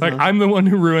awesome. That's like awesome. I'm the one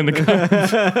who ruined the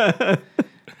Cubs.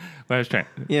 Last time.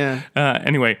 Yeah.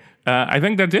 Anyway, I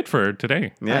think that's it for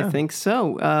today. Yeah. I think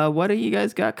so. What do you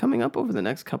guys got coming up over the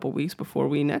next couple weeks before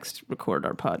we next record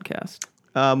our podcast?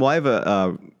 Well, I have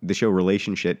the show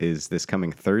Relationship is this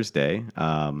coming Thursday.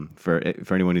 For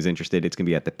anyone who's interested, it's going to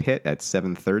be at the Pit at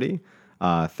 7:30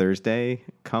 Thursday.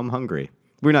 Come hungry.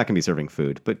 We're not going to be serving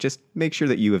food, but just make sure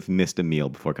that you have missed a meal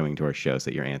before coming to our show so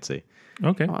that you're antsy.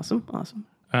 Okay. Awesome.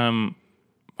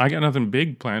 I got nothing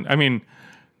big planned. I mean,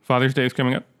 Father's Day is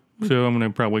coming up, so I'm going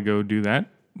to probably go do that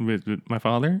with my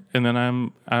father, and then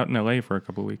I'm out in LA for a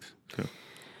couple of weeks.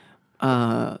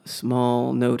 So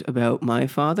Small note about my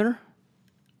father.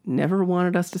 Never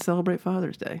wanted us to celebrate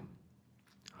Father's Day.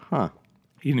 Huh.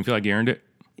 you didn't feel like you earned it?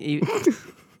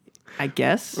 I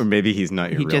guess. Or maybe he's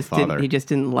not your He real just father. didn't. He just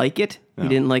didn't like it. He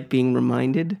didn't like being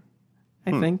reminded.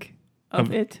 I think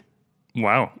of it.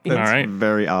 Wow. That's All right.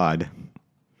 very odd.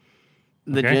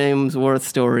 The Okay. James Worth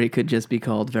story could just be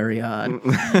called very odd.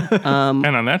 And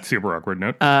on that super awkward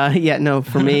note, Yeah, no,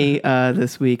 for me,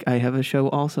 this week, I have a show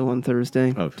also on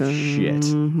Thursday. Oh,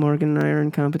 shit. Morgan and I are in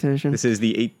competition. This is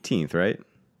the 18th, right?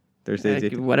 Thursday is the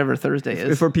 18th. Whatever Thursday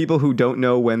is. For people who don't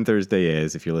know when Thursday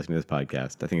is, if you're listening to this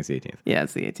podcast, I think it's the 18th. Yeah,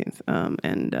 it's the 18th.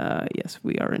 And yes,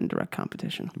 we are in direct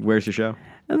competition. Where's your show?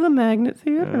 At the Magnet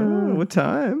Theater. What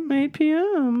time? 8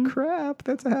 p.m. Crap,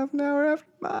 that's a half an hour after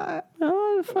my...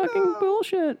 Oh, fucking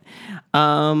bullshit.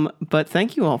 But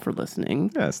thank you all for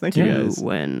listening. Yes, thank you to guys.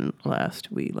 When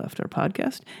Last We Left Our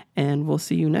Podcast. And we'll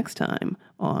see you next time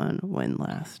on When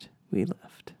Last We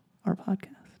Left Our Podcast.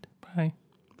 bye.